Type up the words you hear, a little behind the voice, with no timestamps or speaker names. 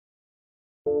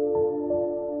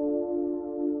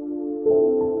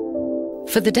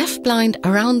For the deafblind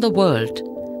around the world,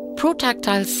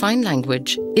 protactile sign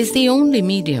language is the only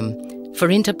medium for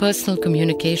interpersonal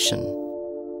communication.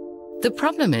 The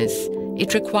problem is,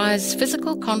 it requires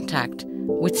physical contact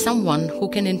with someone who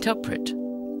can interpret.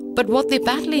 But what they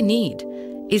badly need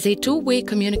is a two-way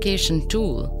communication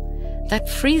tool that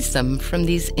frees them from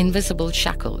these invisible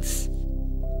shackles.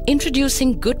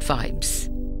 Introducing Good Vibes,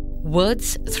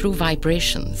 words through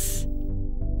vibrations.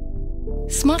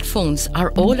 Smartphones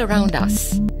are all around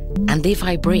us, and they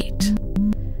vibrate.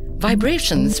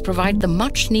 Vibrations provide the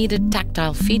much-needed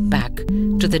tactile feedback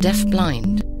to the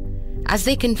deafblind, as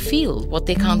they can feel what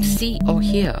they can't see or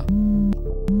hear.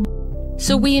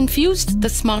 So we infused the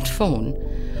smartphone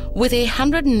with a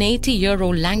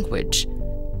 180-year-old language,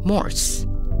 Morse.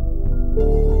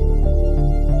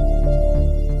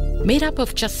 Made up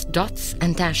of just dots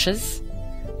and dashes,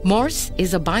 Morse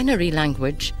is a binary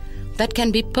language that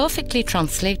can be perfectly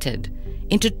translated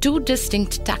into two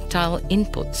distinct tactile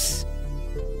inputs: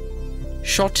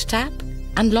 short tap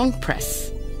and long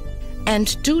press, and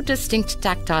two distinct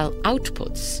tactile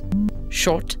outputs: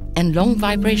 short and long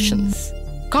vibrations.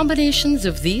 Combinations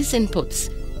of these inputs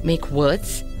make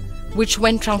words which,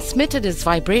 when transmitted as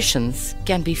vibrations,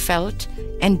 can be felt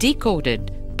and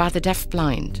decoded by the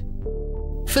deafblind.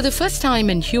 For the first time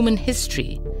in human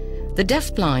history, the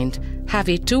deafblind have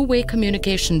a two-way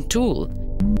communication tool.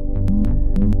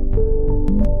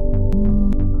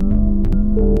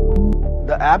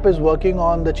 The app is working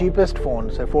on the cheapest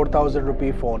phones, a 4,000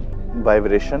 rupee phone.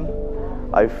 Vibration,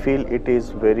 I feel it is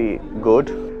very good.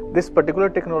 This particular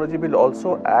technology will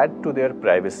also add to their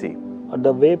privacy.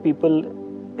 The way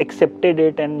people accepted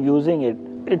it and using it,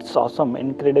 it's awesome,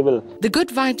 incredible. The Good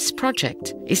Vibes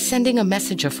project is sending a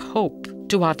message of hope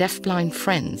to our deafblind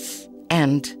friends,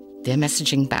 and they're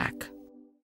messaging back.